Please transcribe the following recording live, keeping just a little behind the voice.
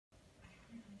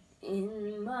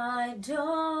In my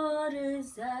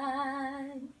daughter's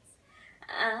eyes,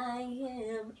 I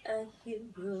am a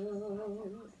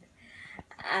hero.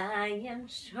 I am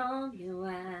strong and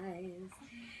wise,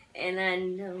 and I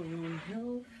know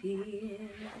no fear.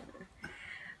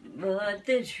 But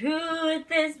the truth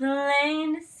is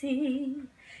plain to see.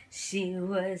 She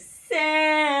was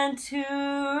sent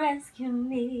to rescue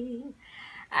me.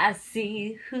 I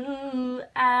see who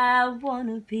I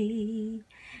wanna be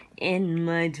in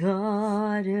my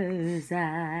daughter's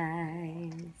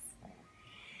eyes.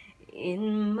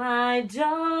 In my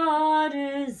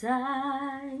daughter's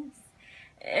eyes,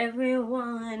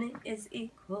 everyone is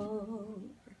equal.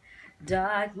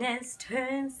 Darkness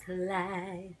turns to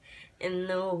light, and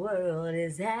the world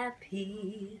is at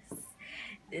peace.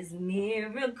 This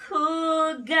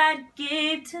miracle God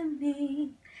gave to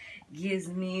me gives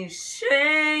me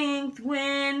strength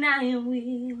when I am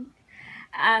weak.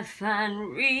 I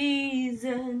find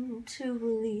reason to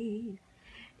believe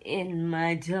in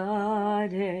my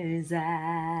daughter's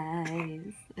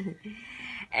eyes.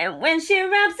 And when she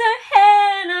wraps her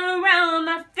hand around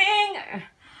my finger,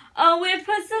 oh, it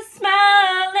puts a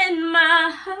smile in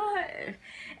my heart.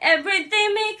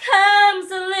 Everything becomes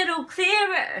a little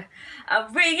clearer. I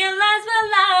realize what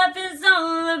life is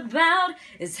all about.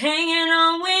 It's hanging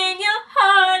on when your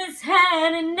heart has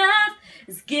had enough.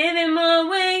 It's giving more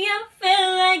when you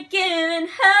feel like giving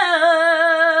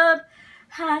up.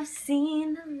 I've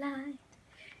seen the light.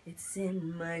 It's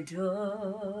in my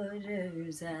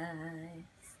daughter's eyes.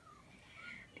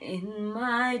 In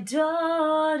my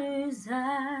daughter's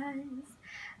eyes,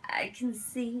 I can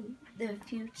see the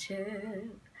future,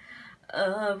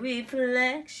 a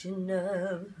reflection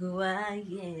of who I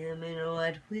am and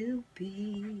what will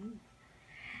be.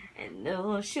 And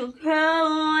know she'll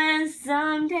grow and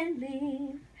someday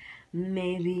leave,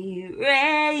 maybe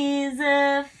raise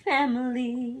a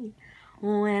family.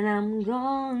 When I'm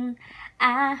gone,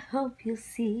 I hope you'll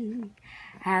see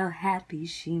how happy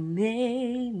she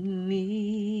made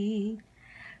me.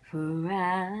 For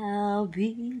I'll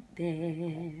be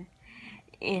there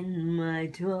in my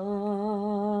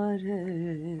daughter's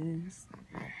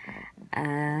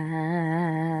eyes.